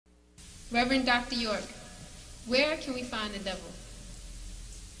Reverend Dr. York, where can we find the devil?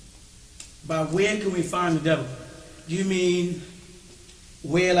 By where can we find the devil? You mean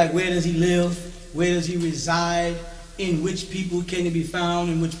where, like where does he live? Where does he reside? In which people can he be found?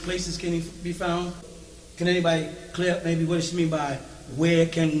 In which places can he be found? Can anybody clear up maybe what does she mean by where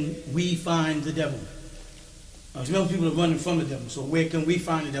can we find the devil? Most people are running from the devil, so where can we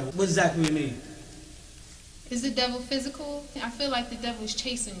find the devil? What exactly do you mean? Is the devil physical? I feel like the devil is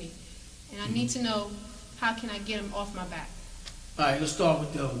chasing me, and I need to know how can I get him off my back. All right, let's start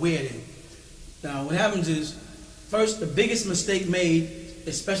with the where then. Now, what happens is, first, the biggest mistake made,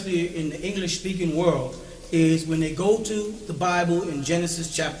 especially in the English-speaking world, is when they go to the Bible in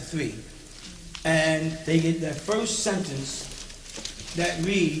Genesis chapter 3, and they get that first sentence that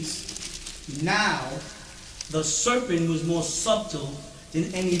reads, "Now the serpent was more subtle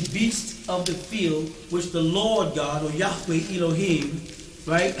than any beast of the field which the Lord God, or Yahweh Elohim,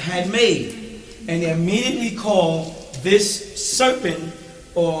 right, had made." And they immediately call this serpent,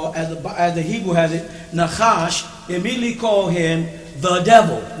 or as the Hebrew has it, Nachash, they immediately call him the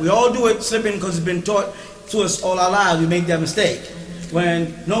devil. We all do it slipping because it's been taught to us all our lives. We make that mistake.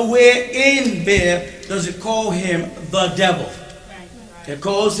 When nowhere in there does it call him the devil. It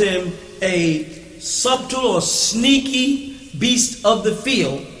calls him a subtle or sneaky beast of the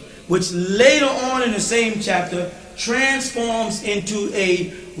field, which later on in the same chapter transforms into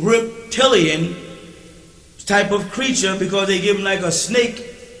a reptilian type of creature, because they give him like a snake,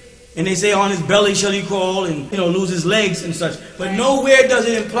 and they say on his belly shall he crawl, and lose his legs and such. But nowhere does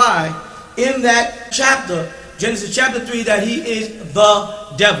it imply in that chapter, Genesis chapter 3, that he is the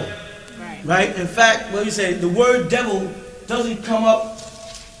devil. Right? In fact, what you say, the word devil doesn't come up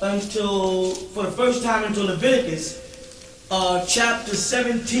until, for the first time, until Leviticus chapter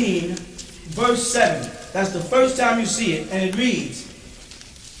 17, verse 7. That's the first time you see it, and it reads,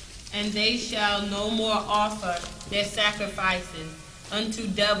 "And they shall no more offer their sacrifices unto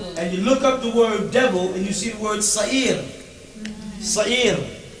devils." And you look up the word devil, and you see the word Sa'ir. Sa'ir.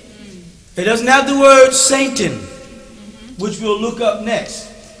 It doesn't have the word Satan, which we'll look up next.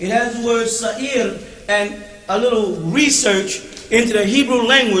 It has the word Sa'ir, and a little research into the Hebrew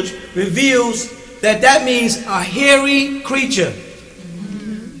language reveals that that means a hairy creature.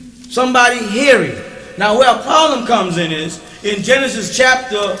 Somebody hairy. Now where a problem comes in is, in Genesis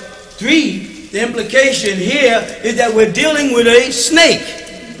chapter 3, the implication here is that we're dealing with a snake.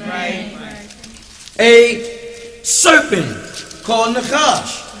 Right. A serpent called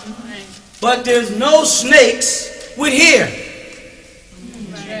Nachash. But there's no snakes with hair.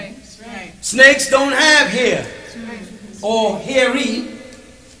 Snakes don't have hair, or hairy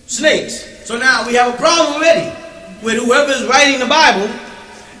snakes. So now we have a problem already with whoever is writing the Bible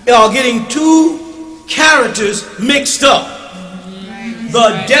are getting two characters mixed up.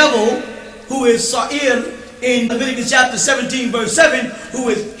 The devil, who is Sa'ir in Leviticus chapter 17 verse 7, who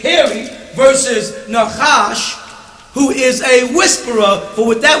is hairy, versus Nachash, who is a whisperer, for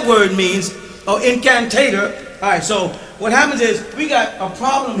what that word means, or incantator. Alright, so what happens is we got a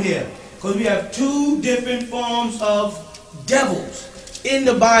problem here, because we have two different forms of devils in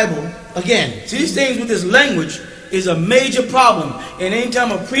the Bible. Again, see, these things with this language is a major problem. And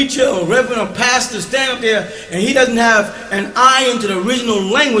anytime a preacher or reverend or pastor stand up there and he doesn't have an eye into the original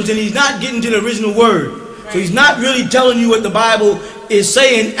language, then he's not getting to the original word. So he's not really telling you what the Bible is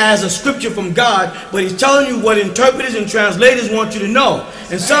saying as a scripture from God, but he's telling you what interpreters and translators want you to know.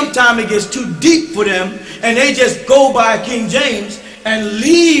 And sometimes it gets too deep for them, and they just go by King James and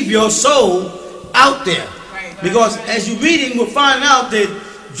leave your soul out there. Because as you're reading, we'll find out that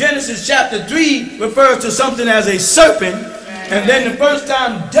Genesis chapter 3 refers to something as a serpent, and then the first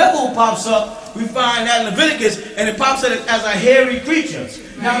time devil pops up, we find that in Leviticus, and it pops up as a hairy creature.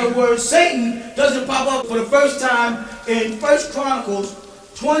 Now the word Satan doesn't pop up for the first time in 1 Chronicles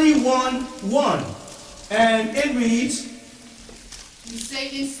 21:1, and it reads, "And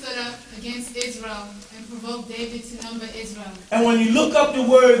Satan stood up against Israel and provoked David to number Israel." And when you look up the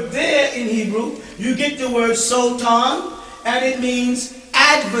word there in Hebrew, you get the word Sotan, and it means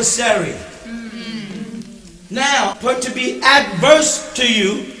adversary. Now, for to be adverse to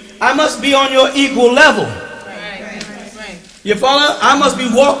you, I must be on your equal level. You follow? I must be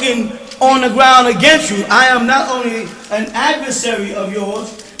walking on the ground against you. I am not only an adversary of yours,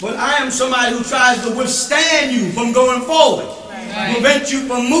 but I am somebody who tries to withstand you from going forward, prevent you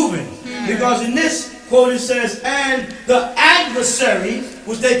from moving. Because in this quote it says, "And the adversary,"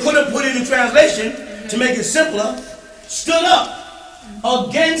 which they could have put in the translation to make it simpler, "stood up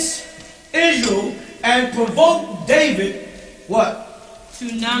against Israel and provoked David," what? "To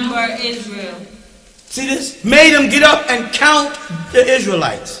number Israel." See this? Made him get up and count the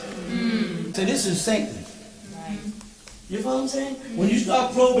Israelites. So this is Satan. You follow what I'm saying? When you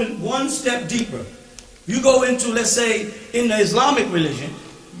start probing one step deeper, you go into, let's say, in the Islamic religion,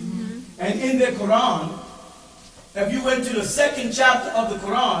 and in their Quran, if you went to the 2nd chapter of the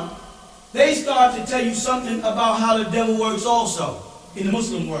Quran, they start to tell you something about how the devil works also in the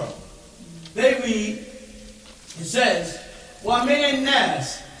Muslim world. They read, it says, وَمِنَ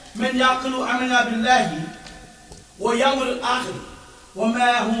النَّاسِ مَنْ يَعْقِلُ أَمْنَا بِاللَّهِ وَيَوْمُ الْآخِرِ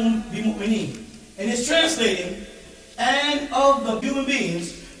وَمَا هُمْ بِمُؤْمِنِينَ. And it's translating, and of the human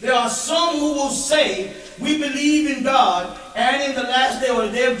beings, there are some who will say, we believe in God and in the last day or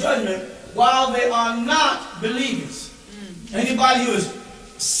the day of judgment, while they are not believers. Anybody who is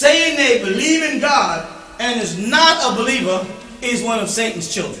saying they believe in God and is not a believer is one of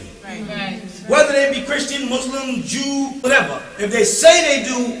Satan's children. Whether they be Christian, Muslim, Jew, whatever. If they say they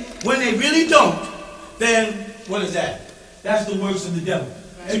do when they really don't, then what is that? That's the works of the devil.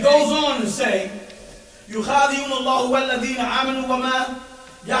 It goes on to say, يُخَادِعُونَ اللَّهُ وَالَّذِينَ آمَنُوا وَمَا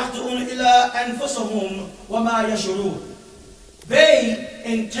يَخْطِئُونَ إِلَّا أَنفُسَهُمْ وَمَا يَشْعُرُونَ. They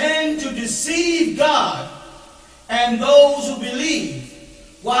intend to deceive God and those who believe,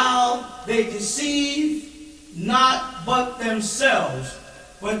 while they deceive not but themselves,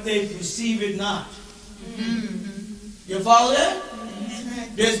 but they perceive it not. You follow that?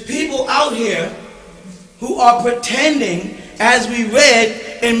 There's people out here who are pretending, as we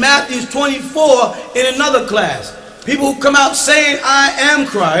read in Matthew 24 in another class. People who come out saying, I am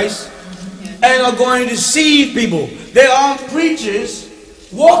Christ, and are going to deceive people. They are preachers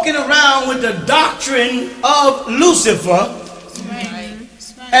walking around with the doctrine of Lucifer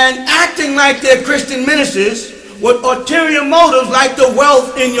and acting like they're Christian ministers with ulterior motives like the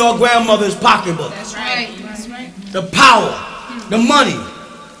wealth in your grandmother's pocketbook. That's right. That's right. The power, the money.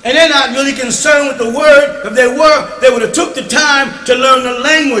 And they're not really concerned with the word. If they were, they would have took the time to learn the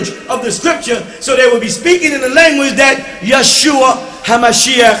language of the scripture, so they would be speaking in the language that Yeshua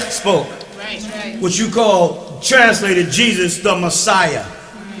HaMashiach spoke. Right. Which you call, translated, Jesus the Messiah.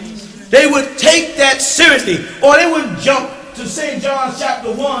 They would take that seriously. Or they would jump to St. John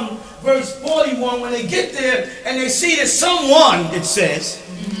chapter 1, verse 41, when they get there and they see that someone, it says,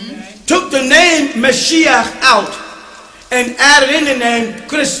 took the name Mashiach out and added in the name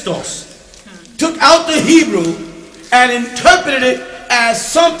Christos. Took out the Hebrew and interpreted it as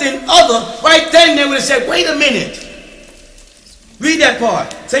something other. Right then they would have said, wait a minute. Read that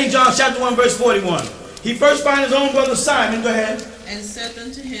part. St. John chapter 1, verse 41. He first found his own brother Simon. Go ahead. And said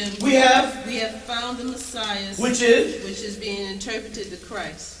unto him, We have found the Messiah, which is being interpreted the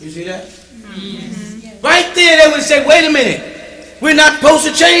Christ. You see that? Right there they would say, wait a minute. We're not supposed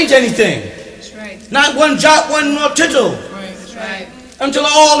to change anything. That's right. Not one jot, one more tittle. That's right. Until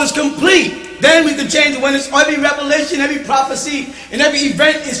all is complete. Then we can change it. When it's every revelation, every prophecy, and every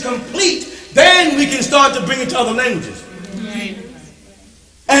event is complete, then we can start to bring it to other languages. Right.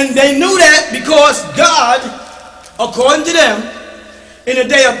 And they knew that because God, according to them, in the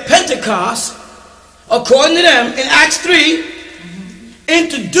day of Pentecost, according to them, in Acts 3,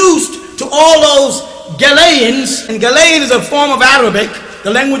 introduced to all those Galileans, and Galilean is a form of Arabic,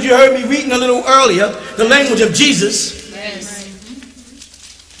 the language you heard me reading a little earlier, the language of Jesus. Yes.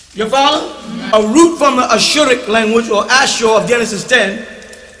 You follow? A root from the Ashuric language, or Ashur of Genesis 10.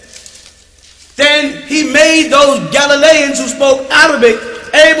 Then he made those Galileans who spoke Arabic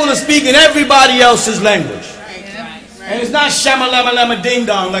able to speak in everybody else's language. And it's not shama-lama lama ding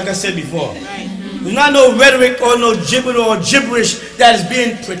dong like I said before. There's not no rhetoric or no gibber or gibberish that is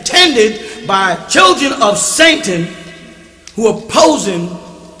being pretended by children of Satan who are posing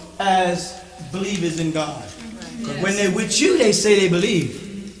as believers in God. Because when they're with you, they say they believe.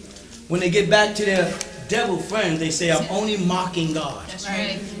 When they get back to their devil friends, they say, I'm only mocking God. That's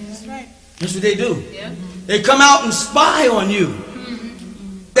right. That's right. That's what they do. Yeah. They come out and spy on you.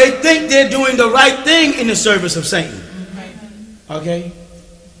 They think they're doing the right thing in the service of Satan. Okay?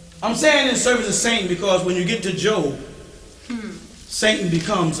 I'm saying in the service of Satan because when you get to Job, Satan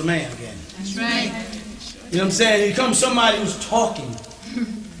becomes a man again. That's right. You know what I'm saying? He becomes somebody who's talking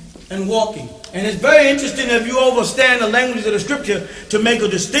and walking. And it's very interesting if you understand the language of the scripture to make a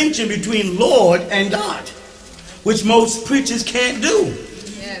distinction between Lord and God, which most preachers can't do.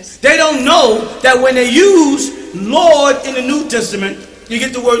 Yes. They don't know that when they use Lord in the New Testament, you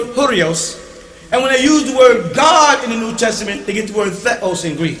get the word Hurios. And when they use the word God in the New Testament, they get the word Theos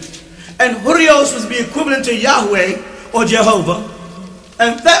in Greek. And Hurios would be equivalent to Yahweh or Jehovah.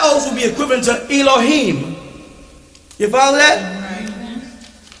 And Theos would be equivalent to Elohim. You follow that? Right.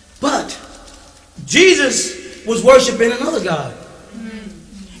 But Jesus was worshiping another God.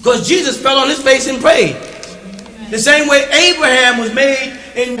 Because Jesus fell on his face and prayed. The same way Abraham was made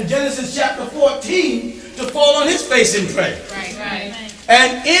in Genesis chapter 14 to fall on his face and pray. Right.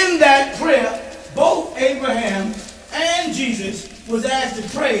 And in that prayer, both Abraham and Jesus was asked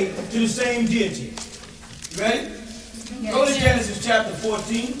to pray to the same deity. You ready? Go to Genesis chapter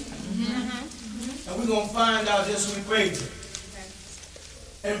 14. And we're going to find out just who he prayed to.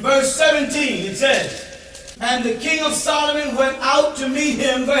 In verse 17 it says, and the king of Solomon went out to meet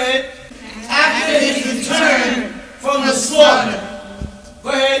him, go ahead, after his return from the slaughter. Go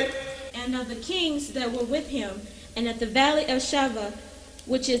ahead. And of the kings that were with him, and at the valley of Shava,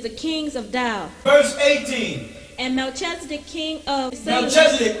 which is the kings of Dal. Verse 18. And Melchizedek, king of Salem.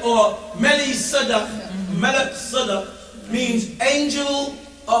 Melchizedek, or Melchizedek, Melchizedek means angel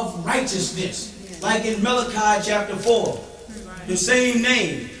of righteousness. Like in Malachi chapter 4. The same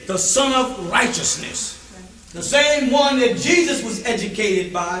name, the son of righteousness. The same one that Jesus was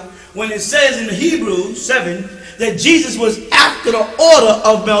educated by when it says in Hebrews 7 that Jesus was after the order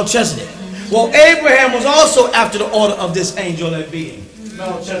of Melchizedek. Well, Abraham was also after the order of this angel, that being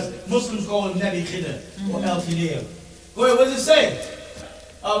Melchizedek. Muslims call him Nebi Khidr or El Khidr. Go ahead, what does it say?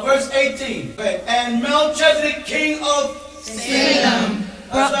 Verse 18. And Melchizedek, king of Salem.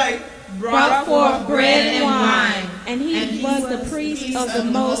 That's right. Brought forth bread and wine, and he was the priest of the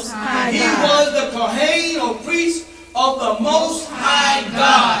Most High God. He was the Kohen or priest of the Most High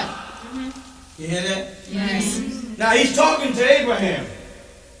God. You hear that? Yes. Now he's talking to Abraham.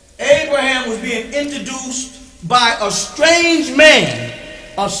 Abraham was being introduced by a strange man,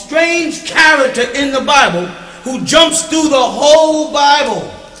 a strange character in the Bible who jumps through the whole Bible.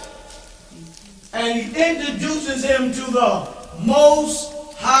 And he introduces him to the Most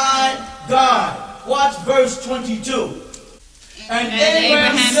High God. Watch verse 22. And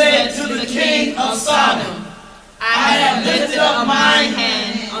Abraham said to the king of Sodom, I have lifted up mine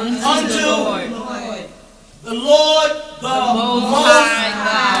hand unto the Lord, the Most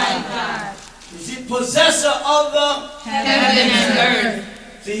High God. Is he possessor of the heaven and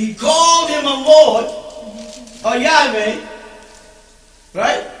earth? See, he called him a Lord, or Yahweh,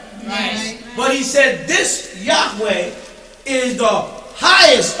 right? Right. But he said this Yahweh is the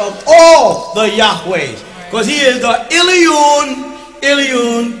highest of all the Yahwehs, because he is the Ilion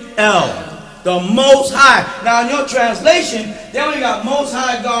El, the Most High. Now in your translation, they only got Most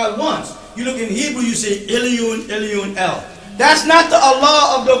High God once. You look in Hebrew, you say Ilion El. That's not the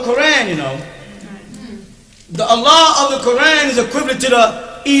Allah of the Quran, you know. The Allah of the Quran is equivalent to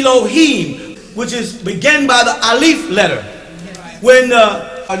the Elohim, which is began by the Alif letter. When the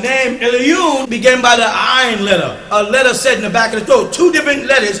name Eliun began by the Ayin letter, a letter set in the back of the throat. Two different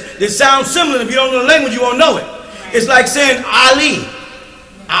letters that sound similar. If you don't know the language, you won't know it. It's like saying Ali.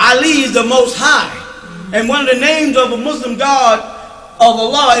 Ali is the Most High. And one of the names of a Muslim God of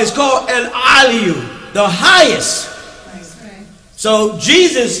Allah is called El-Aliyu, the highest. So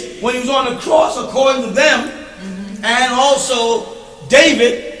Jesus, when he was on the cross, according to them, and also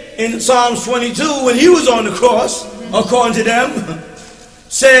David in Psalms 22, when he was on the cross, according to them,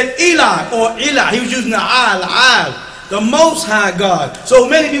 said Eli, or Eli. He was using the Al, the Most High God. So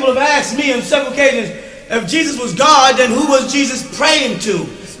many people have asked me on several occasions, if Jesus was God, then who was Jesus praying to?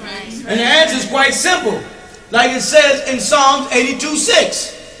 And the answer is quite simple. Like it says in Psalms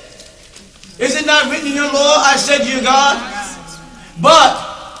 82:6. Is it not written in your law, I said to you, God? But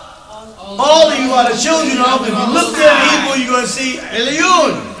all of you are the children of, if you look there in Hebrew, you're going to see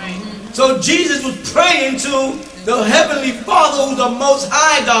Eliun. So Jesus was praying to the Heavenly Father, who's the Most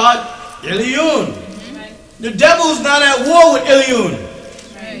High God, Eliun. The devil's not at war with Eliun.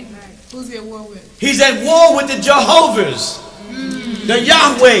 Who's he at war with? He's at war with the Jehovahs, the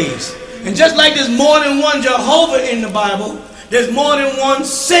Yahwehs. And just like there's more than one Jehovah in the Bible, there's more than one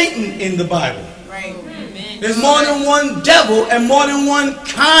Satan in the Bible. There's more than one devil and more than one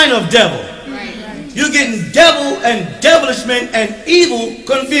kind of devil. You're getting devil and devilishment and evil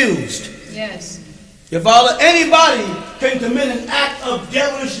confused. Yes. You follow? Anybody can commit an act of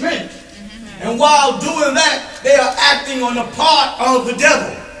devilishment. And while doing that, they are acting on the part of the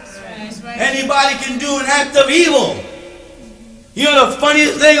devil. Anybody can do an act of evil. You know the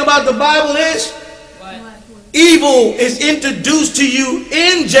funniest thing about the Bible is? Evil is introduced to you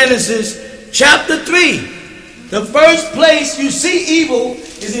in Genesis chapter 3. The first place you see evil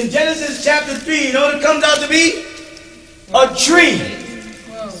is in Genesis chapter 3. You know what it comes out to be? A tree.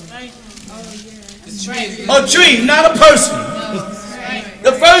 A tree, not a person.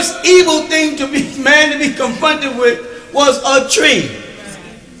 The first evil thing to be man to be confronted with was a tree.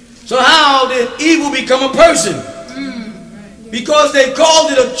 So how did evil become a person? Because they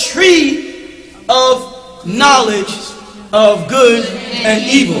called it a tree of knowledge of good and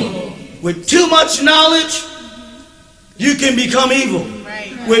evil. With too much knowledge, you can become evil.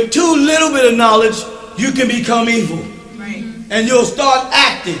 With too little bit of knowledge, you can become evil. Right. And you'll start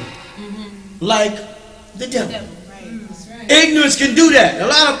acting like the devil. Ignorance can do that. A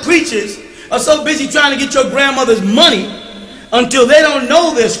lot of preachers are so busy trying to get your grandmother's money until they don't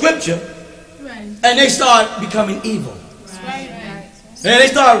know their scripture, and they start becoming evil. And they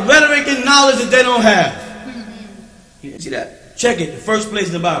start rhetoric and knowledge that they don't have. You see that? Check it, the first place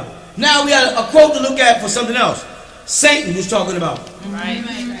in the Bible. Now we have a quote to look at for something else. Satan was talking about. Right.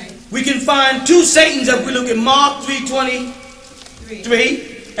 We can find two Satans if we look at Mark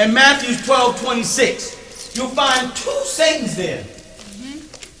 3:23 and Matthew 12:26. You'll find two Satans there.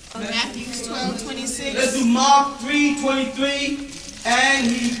 Matthew 12:26. Let's do Mark 3:23. And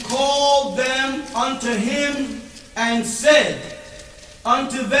he called them unto him and said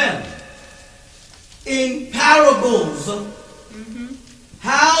unto them in parables,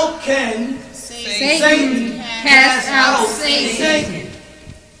 how can Satan cast out Satan?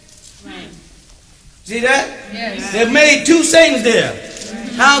 See that? Yes. They've made two Satans there.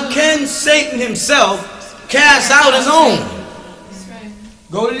 How can Satan himself cast out his own?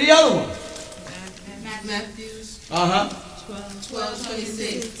 Go to the other one. Matthews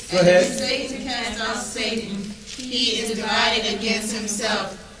 12:26. Go ahead. And Satan cast out Satan. He is divided against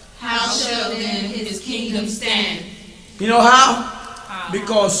himself. How shall then his kingdom stand? You know how?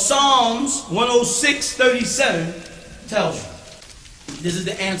 Because Psalms 106:37 tells you. This is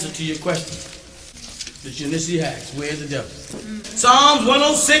the answer to your question that you initially asked. Where's the devil? Psalms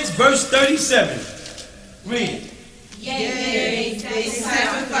 106 verse 37. Read it. Yea, they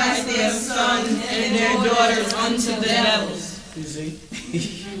sacrifice their sons and their daughters unto the devils. You see?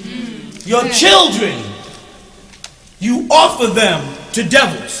 Your children, you offer them to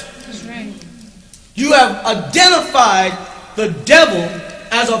devils. You have identified the devil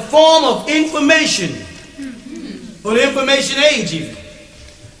as a form of information, or the information age even,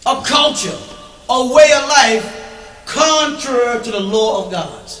 a culture, a way of life contrary to the law of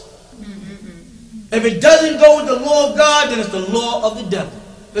God. If it doesn't go with the law of God, then it's the law of the devil.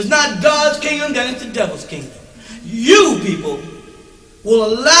 If it's not God's kingdom, then it's the devil's kingdom. You people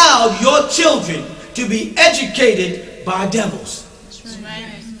will allow your children to be educated by devils.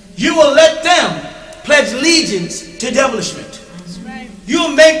 You will let them pledge allegiance to devilishment. You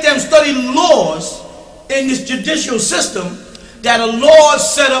will make them study laws in this judicial system that are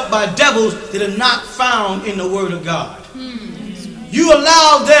laws set up by devils that are not found in the Word of God. You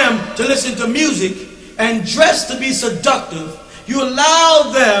allow them to listen to music and dress to be seductive. You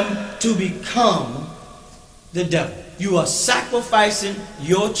allow them to become the devil. You are sacrificing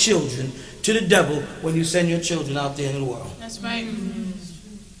your children to the devil when you send your children out there in the world. That's right.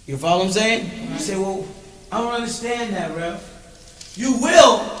 You follow what I'm saying? You say, well, I don't understand that, Rev. You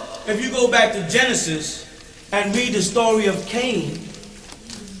will if you go back to Genesis and read the story of Cain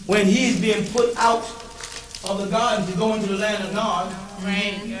when he's being put out of the garden to go into the land of Nod.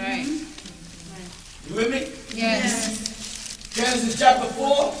 Right. You with me? Yes. Genesis chapter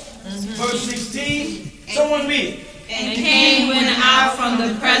 4, verse 16. Someone read it. And Cain went out from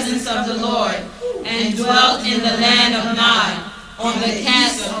the presence of the Lord and dwelt in the land of Nod on the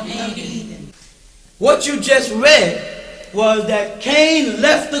castle of Eden. What you just read was that Cain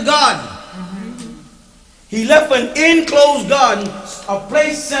left the garden. He left an enclosed garden, a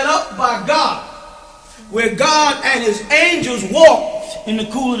place set up by God, where God and his angels walked in the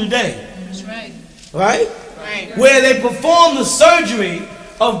cool of the day. That's right. Right? Right. Where they performed the surgery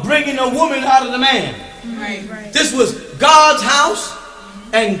of bringing a woman out of the man. Right. This was God's house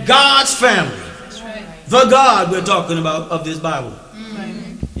and God's family. That's right. The God we're talking about of this Bible.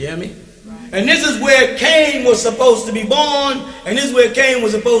 You hear me? And this is where Cain was supposed to be born, and this is where Cain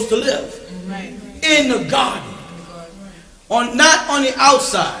was supposed to live. Right. In the garden. Not on the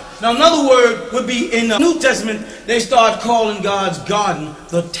outside. Now another word would be in the New Testament, they start calling God's garden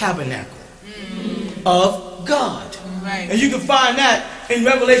the tabernacle of God. Right. And you can find that in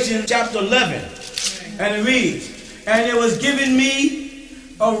Revelation chapter 11. And it reads, and it was given me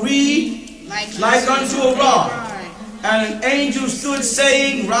a reed like unto a rod. And an angel stood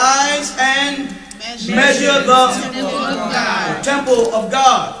saying, rise and measure the temple of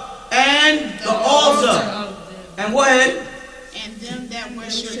God and the altar. And what? And them that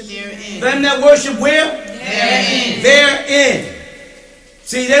worship therein. Them that worship where? Therein. Therein.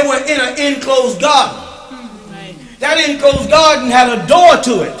 See, they were in an enclosed garden. That enclosed garden had a door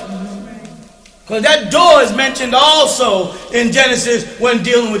to it. Because that door is mentioned also in Genesis when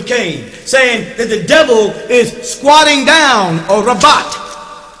dealing with Cain, saying that the devil is squatting down, or rabat,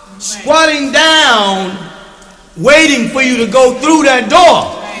 squatting down, waiting for you to go through that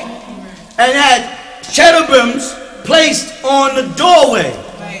door. And had cherubims placed on the doorway.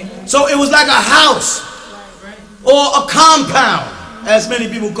 So it was like a house or a compound, as many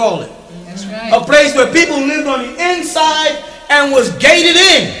people call it. That's right. A place where people lived on the inside and was gated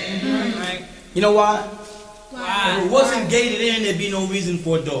in. You know why? If it wasn't gated in, there'd be no reason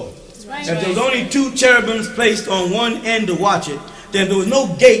for a door. If there was only 2 cherubims placed on one end to watch it, then there was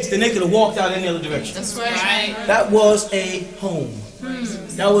no gates, then they could have walked out any other direction. That's right. That was a home.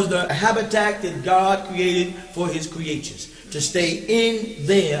 That was the habitat that God created for his creatures, to stay in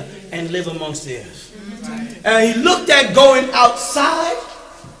there and live amongst theirs. And he looked at going outside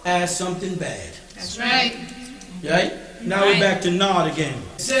as something bad. That's right. Right? Now we're back to Nod again.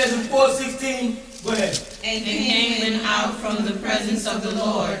 It says in 4:16, go ahead. And Cain went out from the presence of the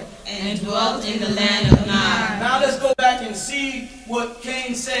Lord and dwelt in the land of Nod. Now let's go back and see what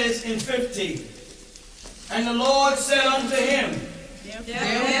Cain says in 15. And the Lord said unto him,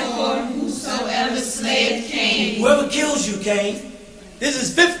 Therefore, whosoever slayeth Cain, whoever kills you, Cain, this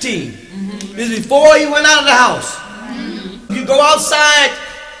is 15. This is before you went out of the house. You go outside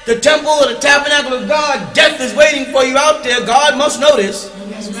the temple or the tabernacle of God, death is waiting for you out there. God must know this.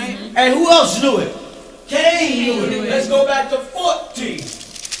 That's right. And who else knew it? Cain knew it. Let's go back to 14.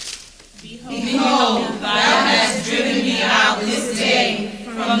 behold, thou hast driven me out this day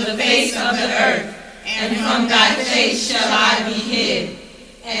from the face of the earth, and from thy face shall I be hid,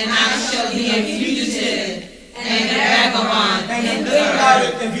 and I shall be a fugitive and a vagabond And in the think about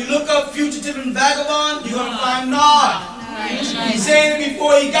earth. it. If you look up fugitive and vagabond, you're going to find Nod. He's saying it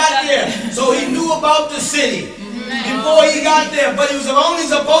before he got there. So he knew about the city before he got there. But he was only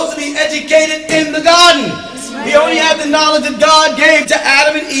supposed to be educated in the garden. He only had the knowledge that God gave to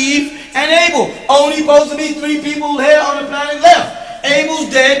Adam and Eve and Abel. Only supposed to be 3 people here on the planet left.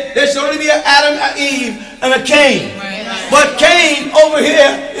 Abel's dead. There should only be an Adam, an Eve, and a Cain. But Cain over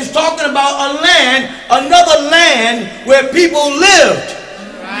here is talking about a land, another land where people lived.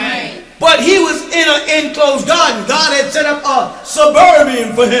 But he was in an enclosed garden. God had set up a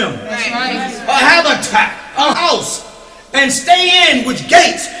suburban for him. A habitat, a house. And stay in with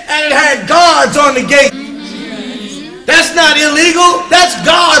gates. And it had guards on the gate. That's not illegal. That's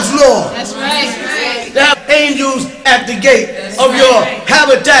God's law. That's right. To have angels at the gate of your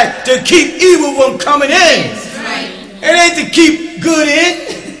habitat to keep evil from coming in. It ain't to keep good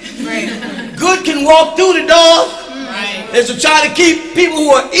in. Good can walk through the door. It's to try to keep people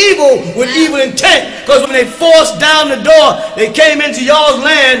who are evil with evil intent. Because when they forced down the door, they came into y'all's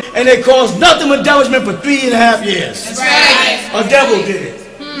land and they caused nothing but establishment for 3.5 years. That's right. A devil did it.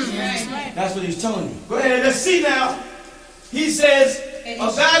 That's what he's telling you. Go ahead, let's see now. He says,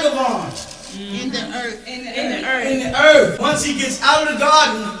 a vagabond In the earth. In the earth. in the earth. Once he gets out of the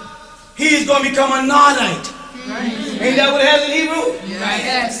garden, he is going to become a Nodite. Ain't that what it has in Hebrew?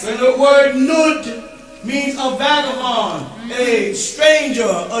 Yes. And the word Nud means a vagabond, a stranger,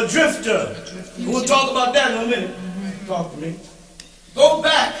 a drifter. We'll talk about that in a minute. Talk to me. Go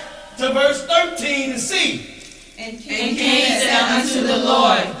back to verse 13 and see. And Cain said unto the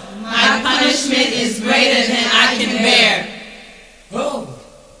Lord, my punishment is greater than I can bear. Oh.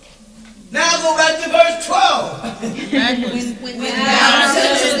 Now go back to verse 12. When thou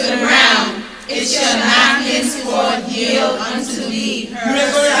touchest the ground, it shall not henceforth yield unto thee You her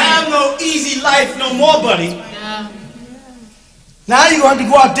ain't going to have no easy life no more, buddy. No. Now you're going to have to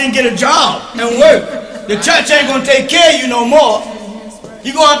go out there and get a job and work. The church ain't going to take care of you no more.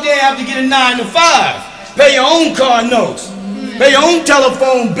 You go out there and have to get a 9 to 5. Pay your own car notes. Pay your own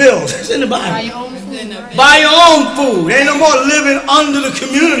telephone bills. It's in the Bible. Buy your own food. Buy your own food. Ain't no more living under the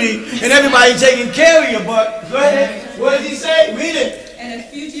community and everybody taking care of you. But go ahead. What does he say? Read it. and a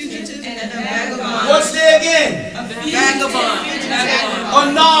fugitive and a vagabond. What's there again? A vagabond. A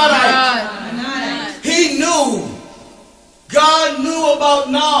Nodite. He knew. God knew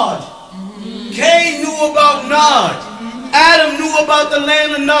about Nod. Cain knew about Nod. Adam knew about the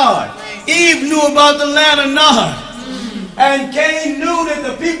land of Nod. Eve knew about the land of Nod. And Cain knew that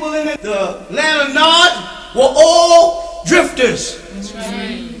the people in the land of Nod were all drifters.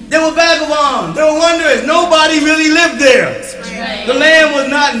 They were vagabonds. They were wanderers. Nobody really lived there. The land was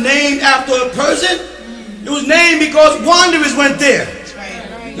not named after a person. It was named because wanderers went there.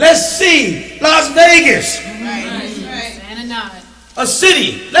 Let's see. Las Vegas. A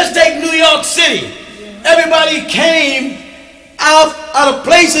city. Let's take New York City. Everybody came out of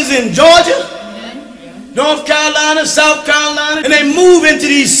places in Georgia, North Carolina, South Carolina, and they move into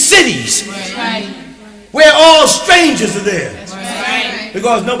these cities where all strangers are there.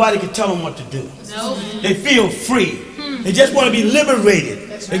 Because nobody can tell them what to do. They feel free. They just want to be liberated.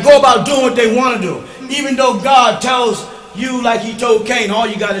 They go about doing what they want to do. Even though God tells you like he told Cain, all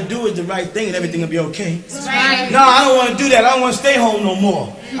you got to do is the right thing and everything will be okay. Right. No, I don't want to do that. I don't want to stay home no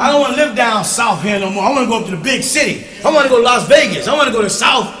more. I don't want to live down south here no more. I want to go up to the big city. I want to go to Las Vegas. I want to go to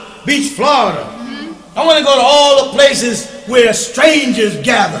South Beach, Florida. I want to go to all the places where strangers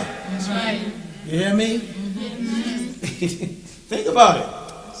gather. That's right. You hear me? Think about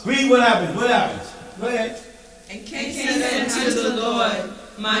it. Read what happens. What happens? Go ahead. And Cain said unto the Lord,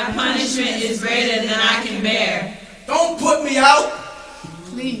 my punishment is greater than I can bear. Don't put me out.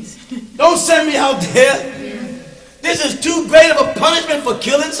 Please. Don't send me out there. This is too great of a punishment for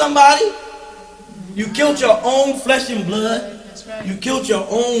killing somebody. You killed your own flesh and blood. That's right. You killed your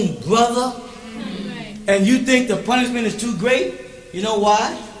own brother. And you think the punishment is too great? You know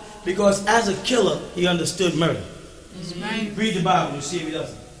why? Because as a killer, he understood murder. That's right. Read the Bible and see if he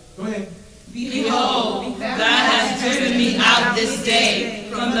doesn't. Go ahead. Behold, thou hast driven me out this day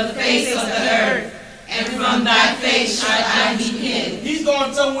from the face of the earth, and from thy face shall I be hid. He's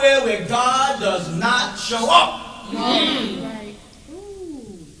going somewhere where God does not show up. Right.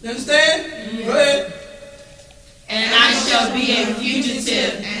 You understand? Go ahead. And I shall be a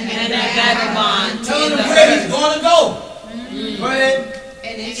fugitive and a vagabond Tell in him the where he's earth. going to go. Go ahead.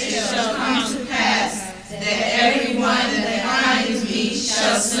 And it shall come to pass that everyone that findeth me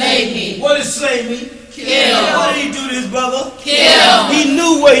shall slay me. What does slay me? Kill. What did he do to his brother? Kill. He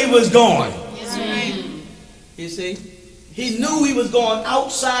knew where he was going. That's right. You see? He knew he was going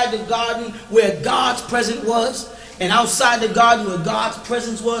outside the garden where God's presence was. And outside the garden where God's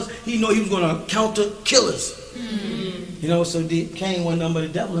presence was, he knew he was going to counter killers. You know, so Cain wasn't nothing but the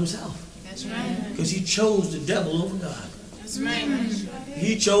devil himself. That's right. Because he chose the devil over God. That's right.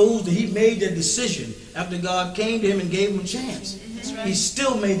 He made the decision after God came to him and gave him a chance. That's right. He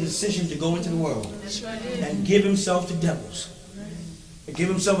still made the decision to go into the world That's right. and give himself to devils. And give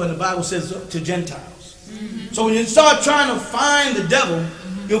himself, what the Bible says, to Gentiles. So when you start trying to find the devil,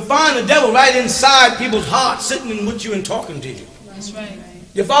 you'll find the devil right inside people's hearts, sitting in with you and talking to you. That's right.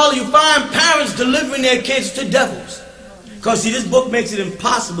 You find parents delivering their kids to devils. Because see, this book makes it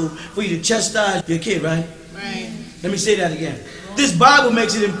impossible for you to chastise your kid, right? Right. Let me say that again. This Bible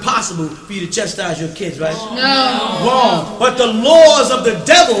makes it impossible for you to chastise your kids, right? No. Wrong. But the laws of the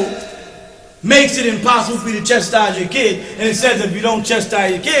devil makes it impossible for you to chastise your kid. And it says if you don't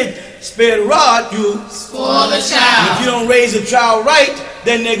chastise your kid, spare the rod, you Spoil the If child. you don't raise a child right,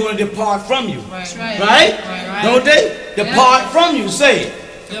 then they're going to depart from you. That's right. Right? Right. Don't they? Depart from you. Say it.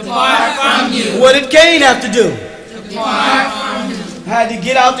 Depart from you. What did Cain have to do? Depart from you. Had to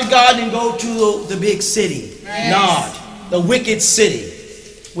get out the garden and go to the big city. Nod. The wicked city.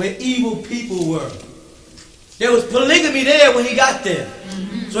 Where evil people were. There was polygamy there when he got there.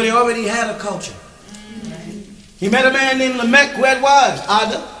 So they already had a culture. He met a man named Lamech who had wives.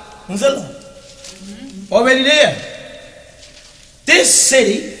 Ada and Zillah. Already there. This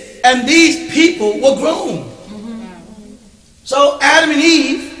city and these people were grown. So Adam and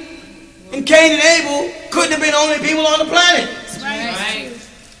Eve and Cain and Abel couldn't have been the only people on the planet. Right.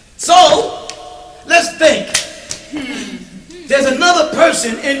 So let's think. There's another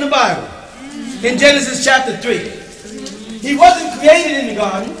person in the Bible. In Genesis chapter 3. He wasn't created in the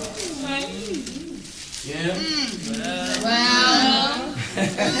garden. Yeah. Well.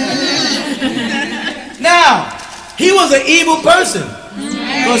 Now, he was an evil person.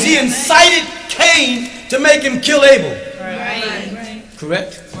 Because he incited Cain to make him kill Abel. Right.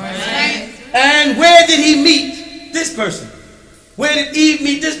 Correct? Right. And where did he meet this person? Where did Eve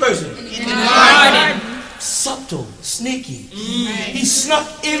meet this person? In the garden. Subtle, sneaky. He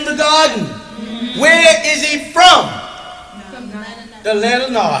snuck in the garden. Where is he from? The land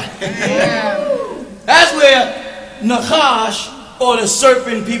of Nod. That's where Nachash, or the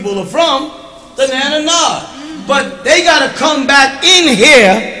serpent people, are from. The land of Nod. But they got to come back in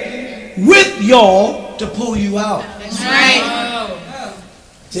here with y'all to pull you out. That's right.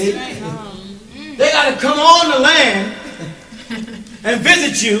 See? They got to come on the land and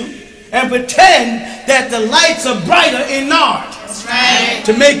visit you and pretend that the lights are brighter in Nard. That's right.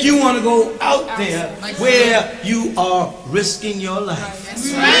 To make you want to go out there where you are risking your life.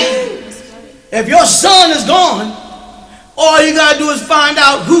 That's right. If your son is gone, all you got to do is find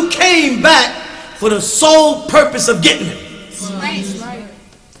out who came back for the sole purpose of getting him. Right.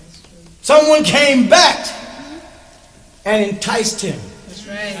 Someone came back and enticed him That's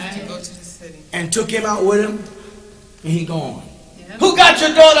right. To go to the city. and took him out with him, and he gone. Who got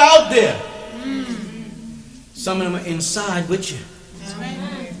your daughter out there? Some of them are inside with you.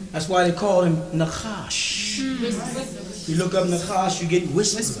 That's why they call him Nachash. You look up in the house, you get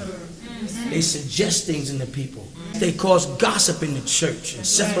whispers. They suggest things in the people. They cause gossip in the church, and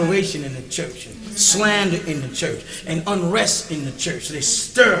separation in the church, and slander in the church, and unrest in the church. They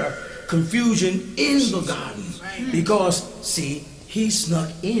stir confusion in the garden. Because, see, he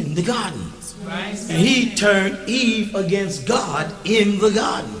snuck in the garden. And he turned Eve against God in the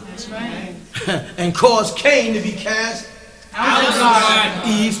garden. And caused Cain to be cast out of God,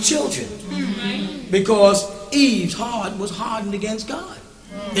 Eve's children. Because Eve's heart was hardened against God.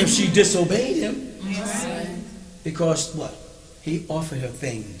 If she disobeyed him. Because what? He offered her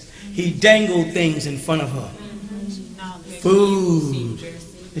things. He dangled things in front of her. Food.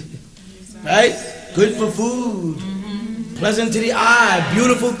 Right? Good for food. Pleasant to the eye.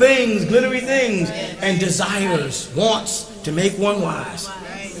 Beautiful things. Glittery things. And desires. Wants to make one wise.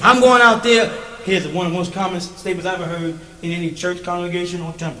 I'm going out there. Here's one of the most common statements I've ever heard in any church, congregation,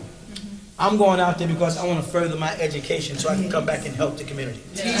 or temple. I'm going out there because I want to further my education so I can come back and help the community.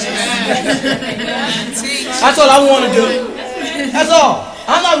 That's all I want to do. That's all.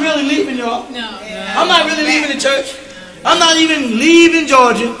 I'm not really leaving y'all. I'm not really leaving the church. I'm not even leaving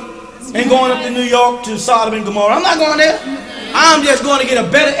Georgia and going up to New York to Sodom and Gomorrah. I'm not going there. I'm just going to get a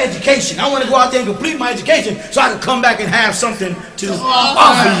better education. I want to go out there and complete my education so I can come back and have something to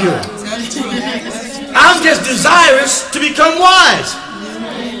offer you. I'm just desirous to become wise.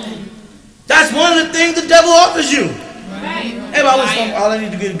 That's one of the things the devil offers you. Everybody, all I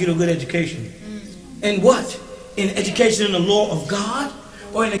need to get a good education. And what? In education in the law of God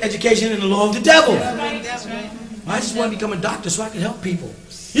or in education in the law of the devil? I just want to become a doctor so I can help people.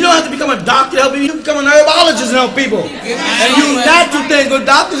 You don't have to become a doctor to help people. You can become an herbologist and help people. And you natural things, but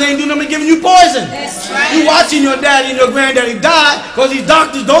doctors ain't doing nothing but giving you poison. You watching your daddy and your granddaddy die because these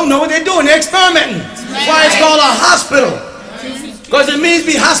doctors don't know what they're doing. They're experimenting. That's why it's called a hospital. Because it means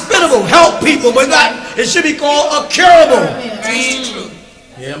be hospitable, help people, but not, it should be called a curable.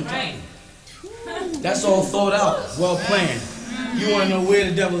 Yeah, I'm telling you. That's all thought out, well planned. You want to know where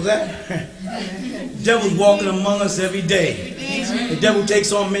the devil's at? The devil's walking among us every day. The devil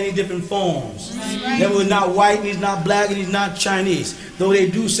takes on many different forms. The devil is not white, and he's not black, and he's not Chinese. Though they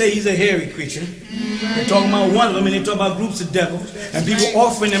do say he's a hairy creature. They're talking about one of them, and they talk about groups of devils. And people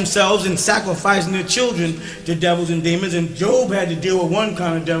offering themselves and sacrificing their children to devils and demons. And Job had to deal with one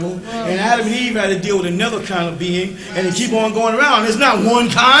kind of devil. And Adam and Eve had to deal with another kind of being. And they keep on going around. It's not one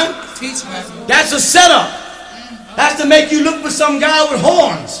kind. That's a setup. That's to make you look for some guy with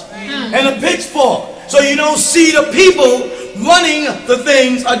horns and a pitchfork. So you don't see the people running the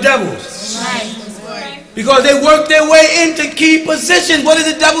things are devils. Because they work their way into key positions. What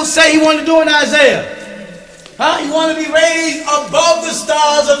did the devil say he wanted to do in Isaiah? He wanted to be raised above the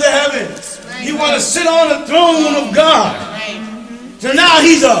stars of the heavens. He wanted to sit on the throne of God. So now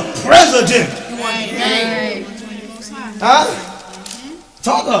he's a president.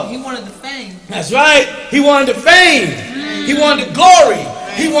 Talk up. He wanted the fame. That's right. He wanted the fame. He wanted the glory.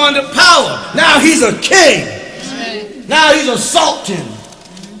 He wanted the power. Now he's a king. Now he's a sultan.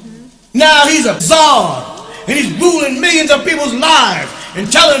 Now he's a czar. And he's ruling millions of people's lives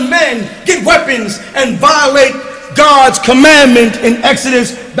and telling men, get weapons and violate God's commandment in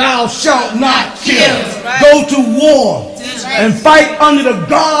Exodus, thou shalt not kill. Go to war and fight under the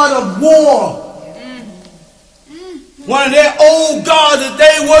God of war. One of their old gods that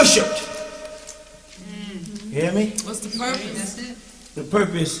they worshipped. You hear me? What's the purpose? That's it. The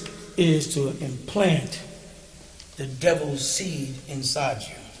purpose is to implant the devil's seed inside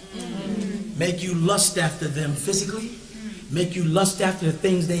you. Make you lust after them physically. Make you lust after the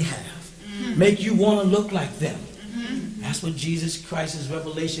things they have. Make you want to look like them. That's what Jesus Christ's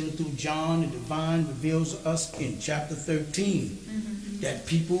revelation through John, the divine, reveals to us in chapter 13. That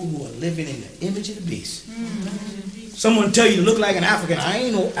people who are living in the image of the beast. Someone tell you to look like an African. I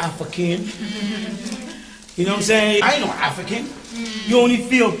ain't no African. You know what I'm saying? I ain't no African. You only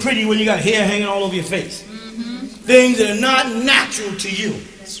feel pretty when you got hair hanging all over your face. Things that are not natural to you.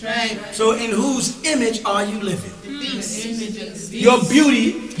 That's right. So in whose image are you living? Your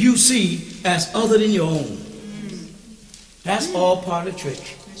beauty you see as other than your own. That's all part of the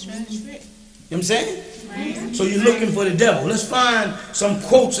trick. That's right. You know what I'm saying? So you're looking for the devil. Let's find some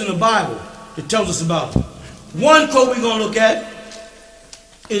quotes in the Bible that tells us about it. One quote we're going to look at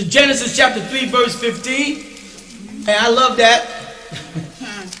is Genesis chapter 3 verse 15. And I love that.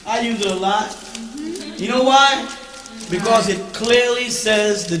 I use it a lot. You know why? Because it clearly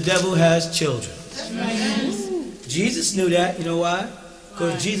says the devil has children. Jesus knew that. You know why?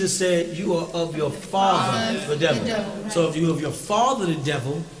 Because Jesus said you are of your father, the devil. So if you're of your father, the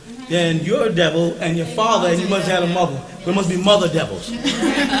devil, then you're a devil and your father, and you must have a mother. There must be mother devils.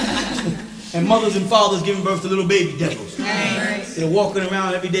 And mothers and fathers giving birth to little baby devils. They're walking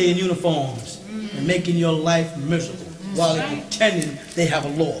around every day in uniforms and making your life miserable while they're pretending they have a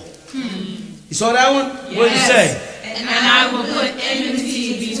law. You saw that one? Yes. What did it say? And I will put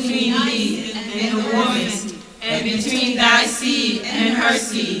enmity between thee and the woman, and between thy seed and her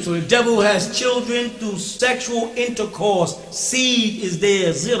seed. So the devil has children through sexual intercourse. Seed is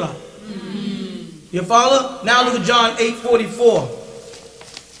there, zira. You follow? Now look at John 8:44.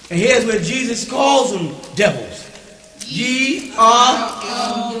 And here's where Jesus calls them devils. Ye are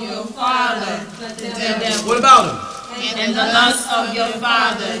Of your father, the devil. What about them? And the lust of your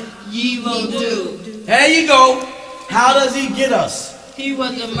father ye will do. There you go. How does he get us? He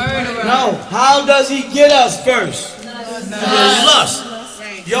was a murderer. No. How does he get us first? Lust.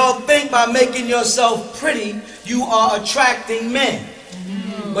 Y'all think by making yourself pretty, you are attracting men.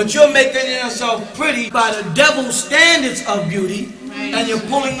 But you're making yourself pretty by the devil's standards of beauty, and you're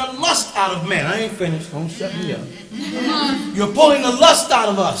pulling the lust out of men. I ain't finished. Don't shut me up. You're pulling the lust out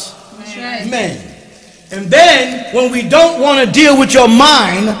of us, men. And then, when we don't want to deal with your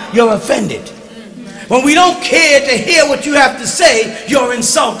mind, you're offended. When we don't care to hear what you have to say, you're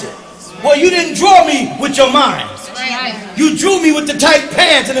insulted. Well, you didn't draw me with your mind. You drew me with the tight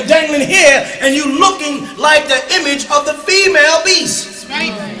pants and the dangling hair, and you looking like the image of the female beast.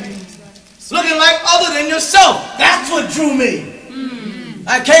 Looking like other than yourself. That's what drew me.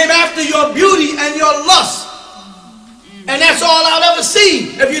 I came after your beauty and your lust. And that's all I'll ever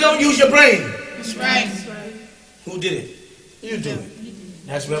see if you don't use your brain. That's right. Who did it? You do it.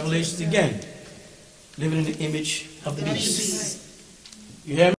 That's Revelations again. Living in the image of the beast.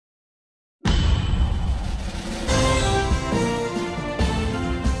 You hear me?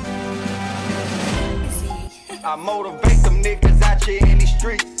 I motivate them niggas out here in these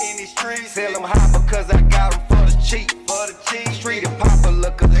streets. Sell them high because I got them for the cheap. Street and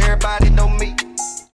popular cause everybody know me.